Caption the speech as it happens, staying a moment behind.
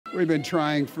We've been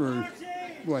trying for,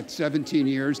 what, 17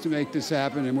 years to make this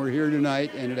happen, and we're here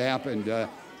tonight, and it happened.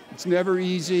 It's never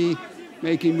easy.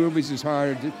 Making movies is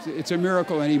hard. It's a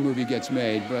miracle any movie gets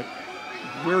made, but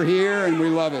we're here and we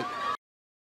love it.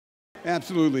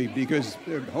 Absolutely, because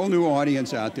there's a whole new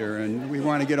audience out there, and we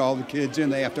want to get all the kids in.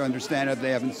 They have to understand it if they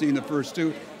haven't seen the first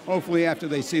two. Hopefully after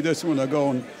they see this one, they'll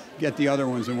go and get the other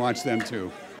ones and watch them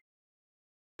too.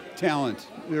 Talent.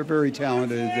 They're very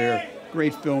talented. They're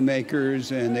great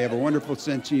filmmakers, and they have a wonderful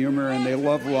sense of humor, and they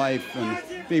love life, and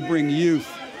they bring youth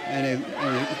and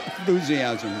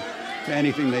enthusiasm to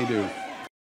anything they do.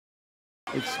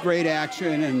 It's great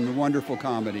action and wonderful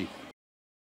comedy.